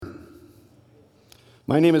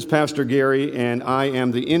My name is Pastor Gary, and I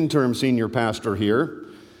am the interim senior pastor here.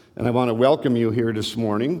 And I want to welcome you here this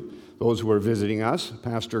morning, those who are visiting us.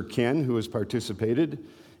 Pastor Ken, who has participated,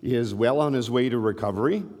 is well on his way to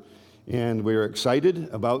recovery, and we're excited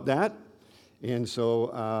about that. And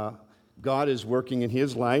so God is working in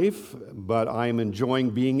his life, but I'm enjoying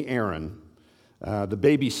being Aaron, the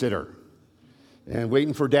babysitter, and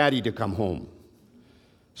waiting for Daddy to come home.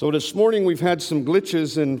 So this morning we've had some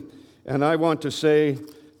glitches, and I want to say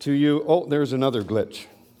to you, oh, there's another glitch.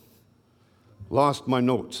 Lost my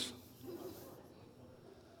notes.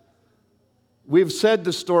 We've said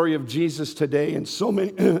the story of Jesus today in so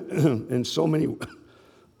many, in so many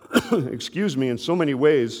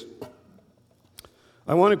ways.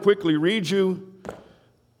 I want to quickly read you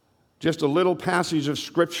just a little passage of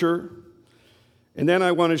Scripture, and then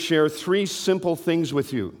I want to share three simple things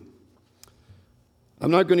with you. I'm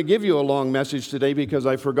not going to give you a long message today because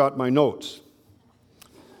I forgot my notes.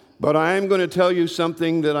 But I am going to tell you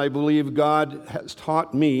something that I believe God has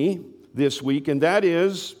taught me this week, and that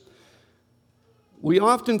is, we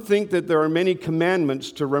often think that there are many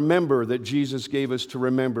commandments to remember that Jesus gave us to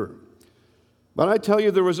remember. But I tell you,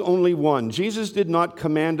 there was only one. Jesus did not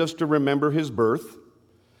command us to remember his birth.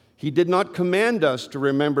 He did not command us to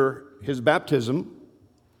remember his baptism.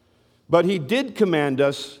 But he did command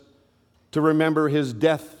us to remember his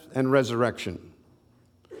death and resurrection.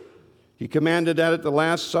 He commanded that at the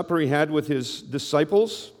Last Supper he had with his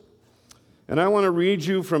disciples. And I want to read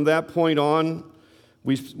you from that point on.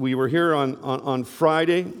 We were here on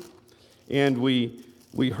Friday, and we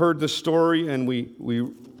heard the story, and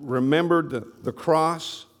we remembered the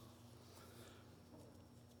cross.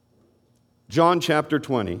 John chapter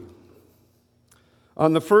 20.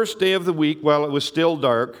 On the first day of the week, while it was still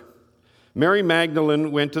dark, Mary Magdalene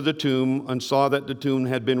went to the tomb and saw that the tomb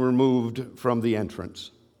had been removed from the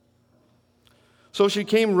entrance. So she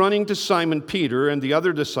came running to Simon Peter and the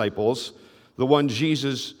other disciples, the one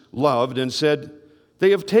Jesus loved, and said,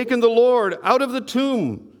 "They have taken the Lord out of the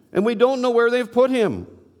tomb, and we don't know where they've put him."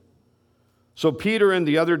 So Peter and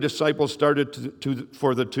the other disciple started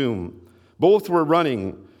for the tomb. Both were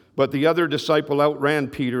running, but the other disciple outran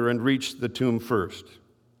Peter and reached the tomb first.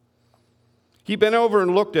 He bent over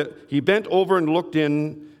and looked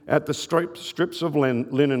in at the strips of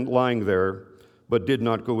linen lying there, but did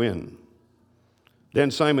not go in.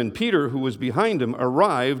 Then Simon Peter, who was behind him,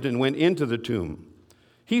 arrived and went into the tomb.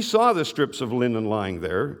 He saw the strips of linen lying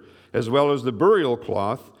there, as well as the burial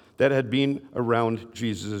cloth that had been around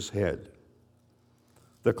Jesus' head.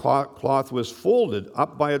 The cloth was folded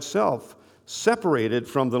up by itself, separated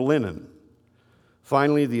from the linen.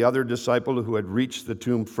 Finally, the other disciple who had reached the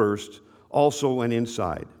tomb first also went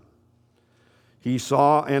inside. He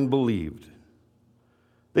saw and believed.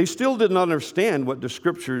 They still did not understand from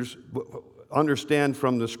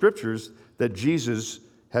the scriptures that Jesus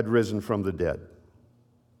had risen from the dead.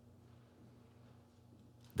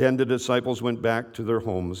 Then the disciples went back to their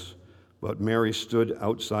homes, but Mary stood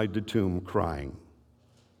outside the tomb crying.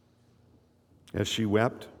 As she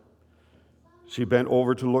wept, she bent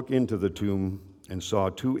over to look into the tomb and saw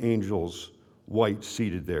two angels, white,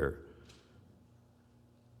 seated there.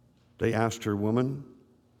 They asked her, "Woman,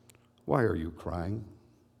 why are you crying?"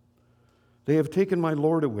 "They have taken my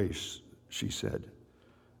Lord away," she said,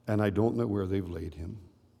 "and I don't know where they've laid him."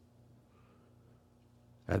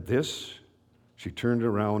 At this, she turned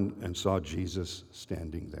around and saw Jesus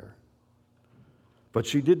standing there. But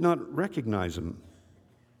she did not recognize him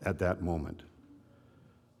at that moment.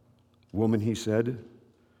 "Woman," he said,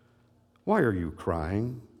 "why are you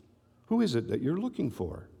crying? Who is it that you're looking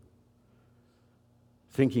for?"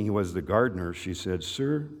 Thinking he was the gardener, she said,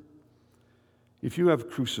 "Sir, if you have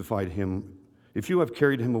carried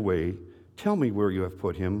him away, tell me where you have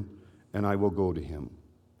put him, and I will go to him."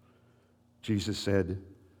 Jesus said,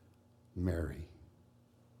 "Mary."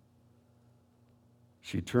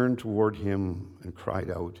 She turned toward him and cried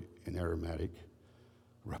out in Aramaic,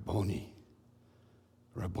 "Rabboni,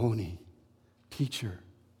 Rabboni, teacher."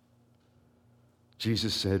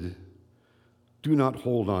 Jesus said, "Do not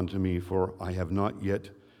hold on to me, for I have not yet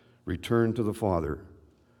returned to the Father.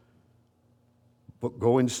 But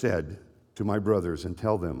go instead to my brothers and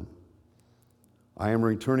tell them, I am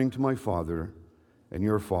returning to my Father and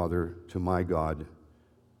your Father, to my God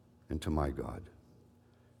and to my God."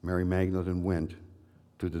 Mary Magdalene went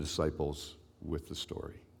to the disciples with the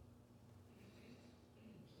story.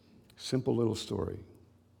 Simple little story.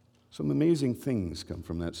 Some amazing things come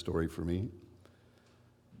from that story for me.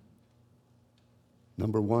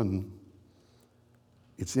 Number one,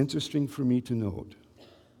 it's interesting for me to note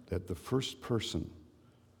that the first person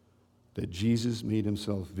that Jesus made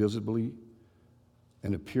himself visibly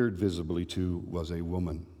and appeared visibly to was a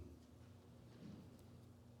woman.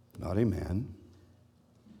 Not a man,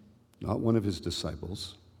 not one of his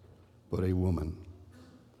disciples, but a woman.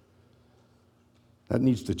 That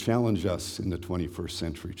needs to challenge us in the 21st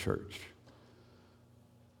century church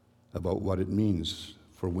about what it means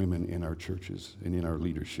for women in our churches and in our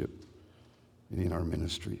leadership and in our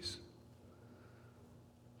ministries.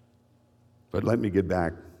 But let me get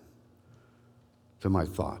back to my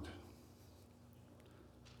thought.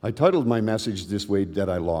 I titled my message this way that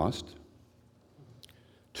I lost,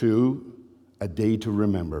 to A Day to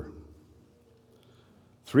Remember.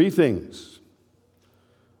 3 things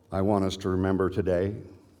I want us to remember today.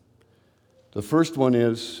 The first one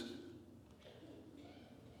is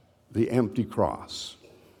the empty cross.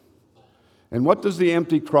 And what does the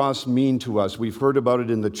empty cross mean to us? We've heard about it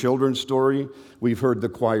in the children's story. We've heard the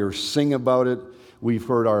choir sing about it. We've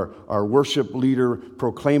heard our worship leader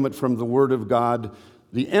proclaim it from the Word of God.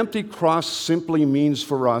 The empty cross simply means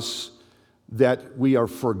for us that we are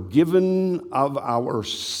forgiven of our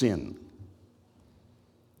sin.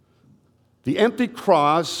 The empty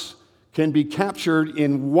cross can be captured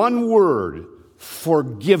in one word: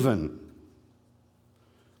 forgiven.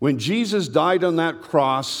 When Jesus died on that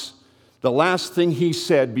cross, the last thing he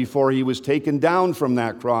said before he was taken down from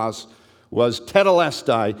that cross was,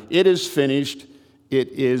 "Tetelestai," it is finished, it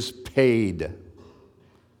is paid.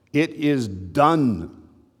 It is done.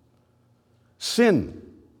 Sin.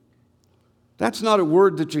 That's not a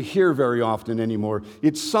word that you hear very often anymore.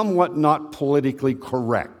 It's somewhat not politically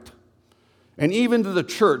correct. And even to the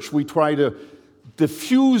church, we try to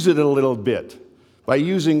diffuse it a little bit by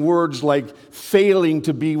using words like failing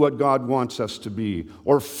to be what God wants us to be,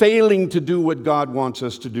 or failing to do what God wants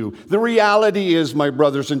us to do. The reality is, my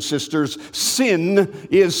brothers and sisters, sin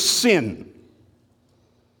is sin.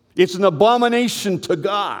 It's an abomination to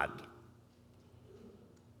God.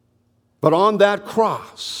 But on that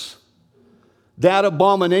cross, that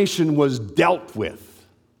abomination was dealt with,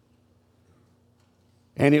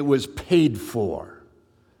 and it was paid for.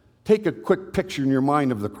 Take a quick picture in your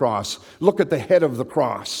mind of the cross. Look at the head of the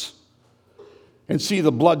cross and see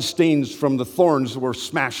the blood stains from the thorns that were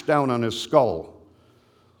smashed down on his skull.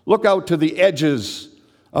 Look out to the edges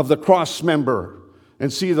of the cross member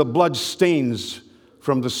and see the blood stains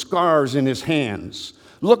from the scars in his hands.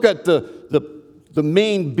 Look at the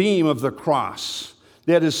main beam of the cross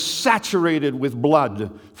that is saturated with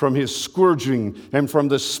blood from his scourging and from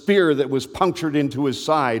the spear that was punctured into his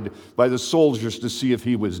side by the soldiers to see if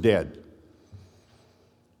he was dead.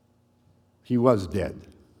 He was dead.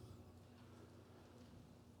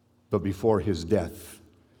 But before his death,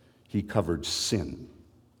 he covered sin.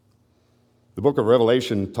 The book of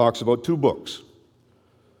Revelation talks about 2 books: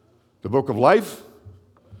 the book of life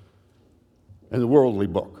and the worldly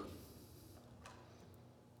book.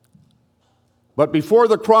 But before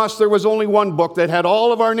the cross, there was only one book that had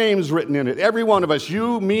all of our names written in it. Every one of us,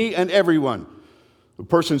 you, me, and everyone. The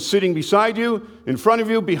person sitting beside you, in front of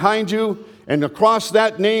you, behind you, and across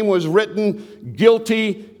that name was written,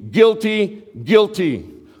 guilty, guilty, guilty.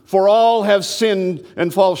 For all have sinned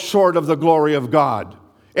and fall short of the glory of God.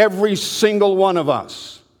 Every single one of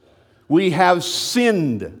us. We have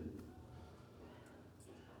sinned.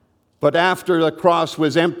 But after the cross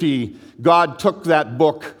was empty, God took that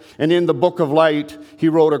book, and in the book of light, he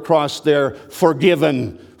wrote across there,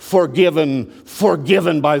 forgiven, forgiven,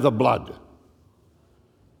 forgiven by the blood.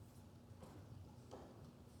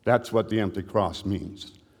 That's what the empty cross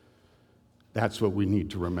means. That's what we need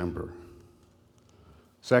to remember.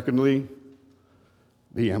 Secondly,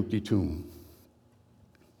 the empty tomb.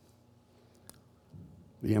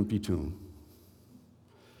 The empty tomb.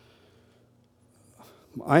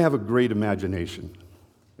 I have a great imagination,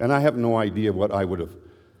 and I have no idea what I would have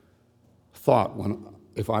thought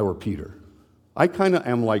if I were Peter. I kind of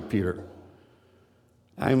am like Peter.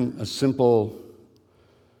 I'm a simple,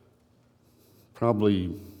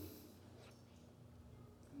 probably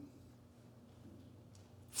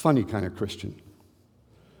funny kind of Christian.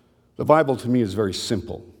 The Bible to me is very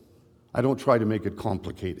simple. I don't try to make it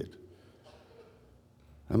complicated.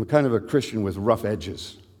 I'm kind of a Christian with rough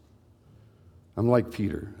edges. I'm like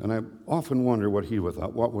Peter, and I often wonder what he would have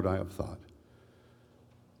thought. What would I have thought?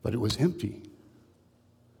 But it was empty.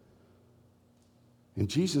 And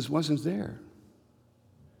Jesus wasn't there.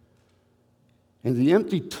 And the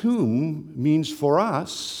empty tomb means for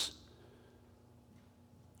us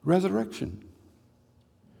resurrection.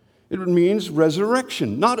 It means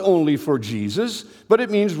resurrection, not only for Jesus, but it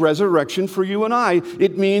means resurrection for you and I.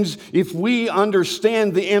 It means if we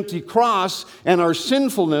understand the empty cross and our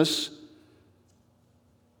sinfulness,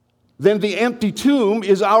 then the empty tomb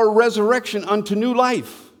is our resurrection unto new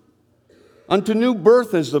life, unto new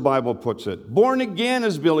birth, as the Bible puts it. Born again,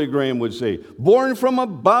 as Billy Graham would say. Born from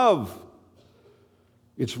above.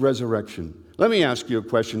 It's resurrection. Let me ask you a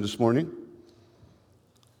question this morning.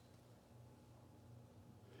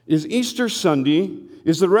 Is Easter Sunday,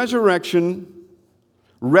 is the resurrection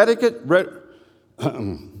now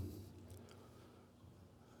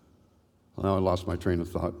I lost my train of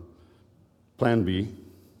thought. Plan B.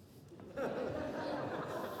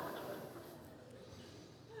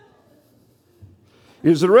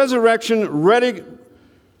 Is the resurrection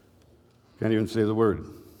can't even say the word.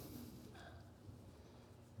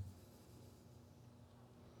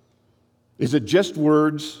 Is it just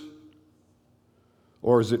words,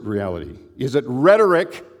 or is it reality? Is it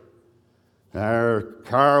rhetoric? Our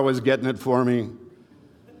car was getting it for me.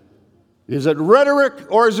 Is it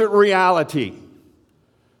rhetoric or is it reality?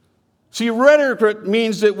 See, rhetoric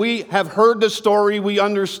means that we have heard the story, we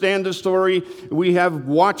understand the story, we have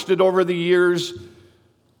watched it over the years,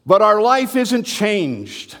 but our life isn't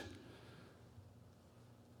changed.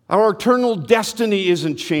 Our eternal destiny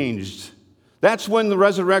isn't changed. That's when the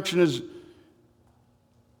resurrection is.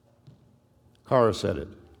 Cara said it.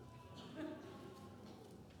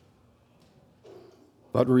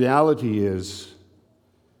 But reality is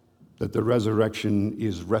that the resurrection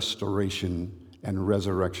is restoration and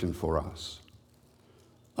resurrection for us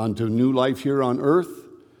unto new life here on earth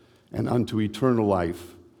and unto eternal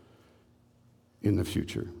life in the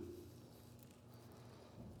future.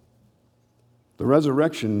 The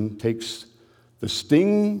resurrection takes the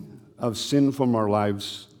sting of sin from our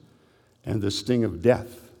lives and the sting of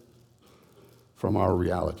death from our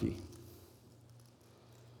reality.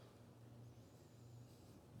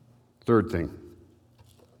 Third thing,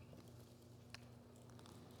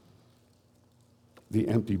 the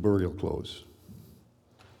empty burial clothes.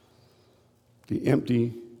 The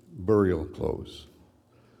empty burial clothes.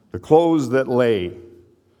 The clothes that lay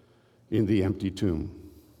in the empty tomb.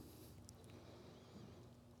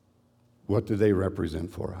 What do they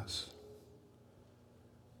represent for us?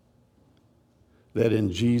 That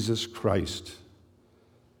in Jesus Christ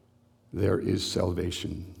there is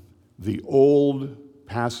salvation. The old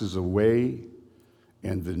passes away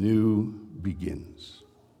and the new begins.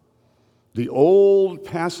 The old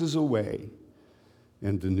passes away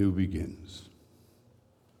and the new begins.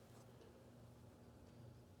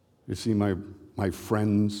 You see, my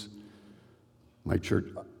friends, my church,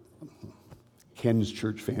 Ken's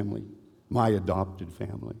church family, my adopted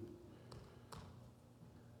family.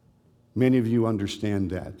 Many of you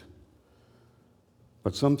understand that.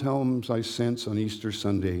 But sometimes I sense on Easter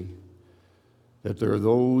Sunday that there are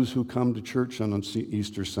those who come to church on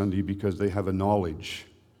Easter Sunday because they have a knowledge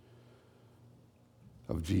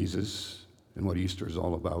of Jesus and what Easter is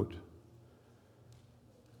all about,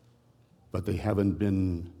 but they haven't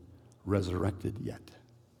been resurrected yet.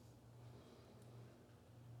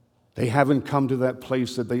 They haven't come to that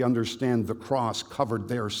place that they understand the cross covered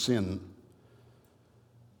their sin.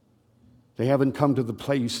 They haven't come to the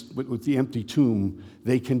place with the empty tomb.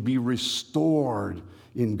 They can be restored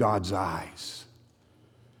in God's eyes.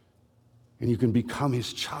 And you can become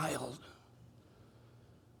His child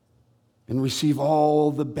and receive all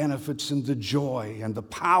the benefits and the joy and the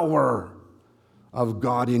power of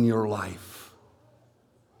God in your life.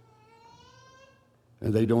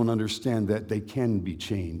 And they don't understand that they can be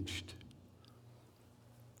changed.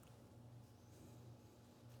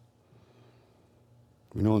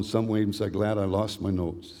 You know, in some ways, I'm glad I lost my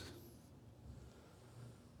notes,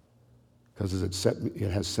 because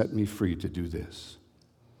it has set me free to do this.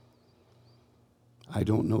 I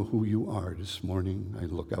don't know who you are this morning. I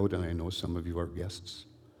look out and I know some of you are guests.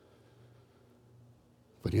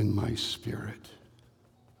 But in my spirit,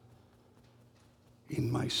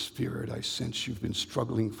 I sense you've been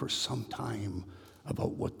struggling for some time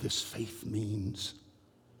about what this faith means.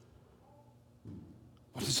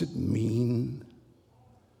 What does it mean?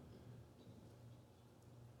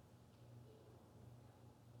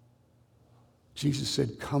 Jesus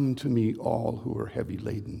said, "Come to me, all who are heavy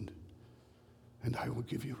laden, and I will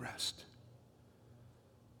give you rest."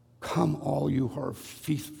 Come, all you who are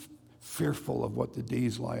fearful of what the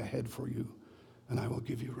days lie ahead for you, and I will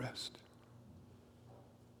give you rest.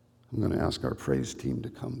 I'm going to ask our praise team to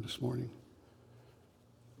come this morning.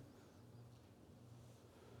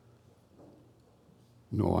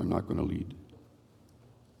 No, I'm not going to lead.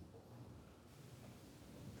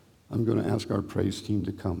 I'm going to ask our praise team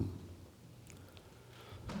to come.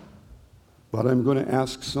 But I'm going to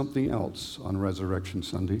ask something else on Resurrection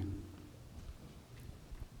Sunday.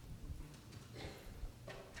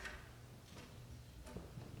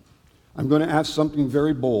 I'm going to ask something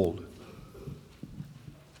very bold,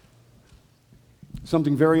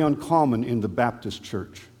 something very uncommon in the Baptist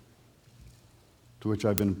church, to which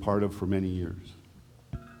I've been part of for many years.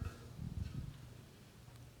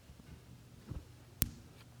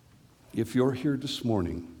 If you're here this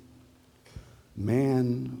morning,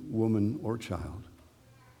 man, woman, or child,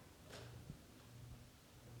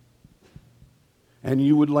 and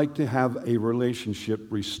you would like to have a relationship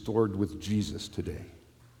restored with Jesus today,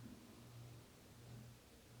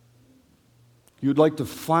 you'd like to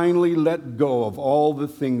finally let go of all the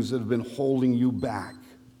things that have been holding you back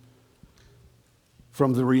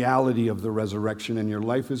from the reality of the resurrection, and your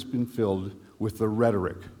life has been filled with the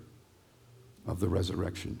rhetoric of the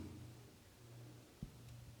resurrection,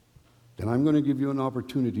 then I'm going to give you an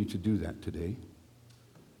opportunity to do that today.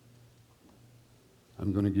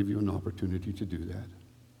 I'm going to give you an opportunity to do that.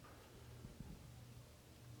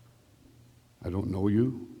 I don't know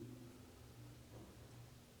you,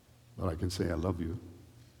 but I can say I love you.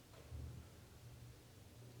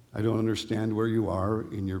 I don't understand where you are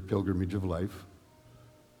in your pilgrimage of life,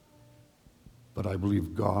 but I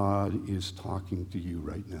believe God is talking to you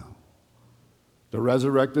right now. The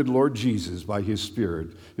resurrected Lord Jesus, by His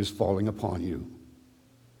Spirit, is falling upon you.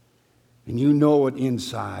 And you know it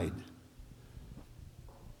inside.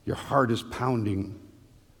 Your heart is pounding.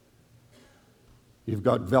 You've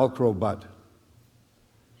got Velcro butt.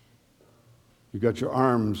 You've got your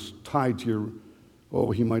arms tied to your,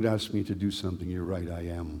 oh, he might ask me to do something. You're right, I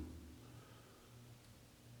am.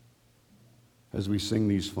 As we sing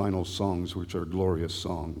these final songs, which are glorious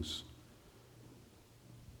songs,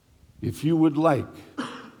 if you would like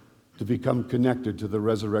to become connected to the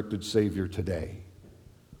resurrected Savior today,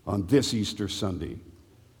 on this Easter Sunday,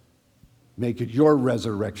 make it your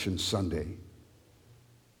Resurrection Sunday.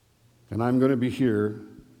 And I'm going to be here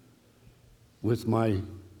with my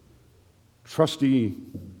trusty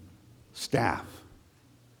staff.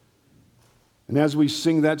 And as we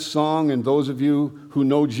sing that song, and those of you who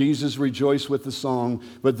know Jesus rejoice with the song,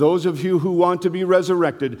 but those of you who want to be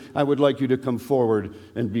resurrected, I would like you to come forward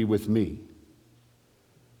and be with me.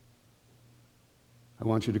 I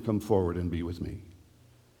want you to come forward and be with me.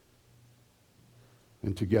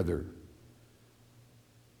 And together,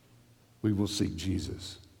 we will seek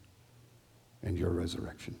Jesus and your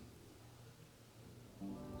resurrection.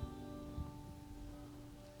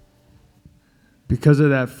 Because of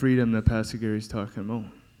that freedom that Pastor Gary's talking about,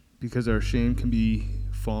 because our shame can be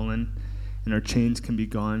fallen and our chains can be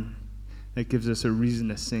gone, that gives us a reason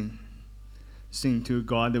to sing. Sing to a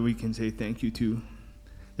God that we can say thank you to,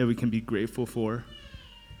 that we can be grateful for,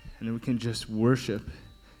 and that we can just worship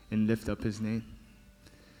and lift up His name.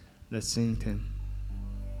 Let's sing to Him.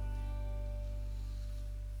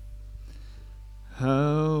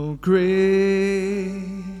 How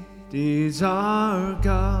great is our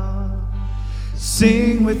God.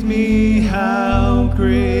 Sing with me, how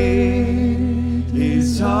great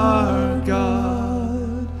is our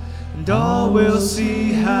God, and all will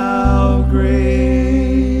see how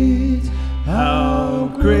great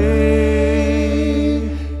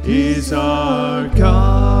is our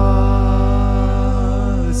God.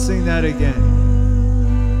 Let's sing that again.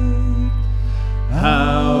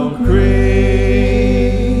 How great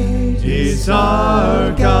is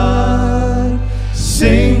our God.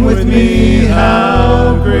 Sing with me,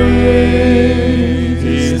 how great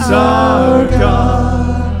is our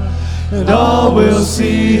God, and all will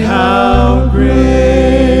see how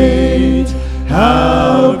great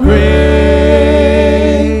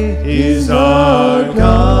is our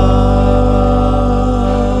God.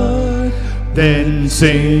 Then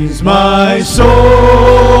sings my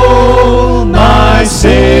soul, my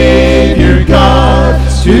Savior God,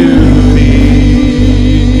 to thee.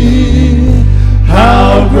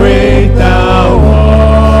 How great thou art,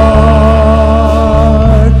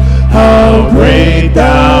 how great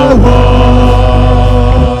thou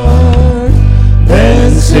art.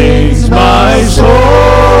 Then sings my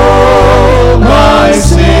soul, my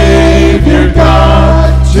Savior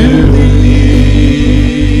God, to thee.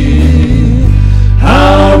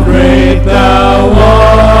 How great thou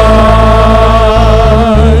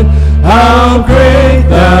art, how great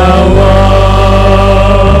thou art.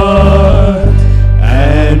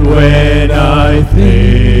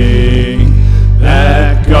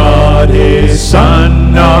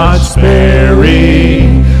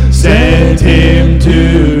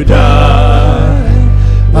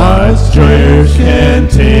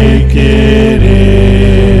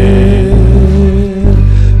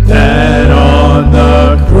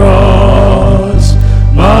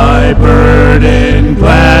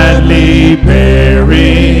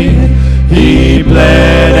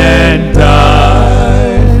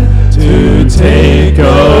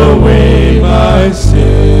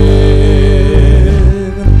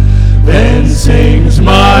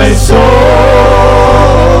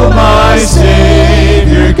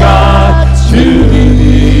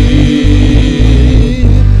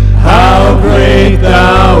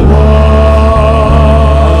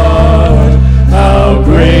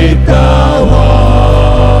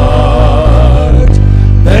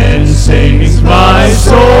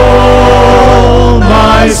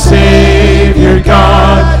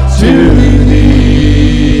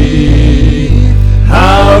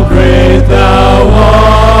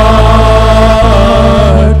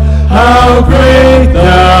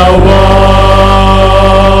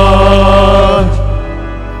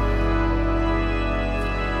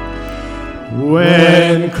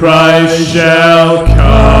 shall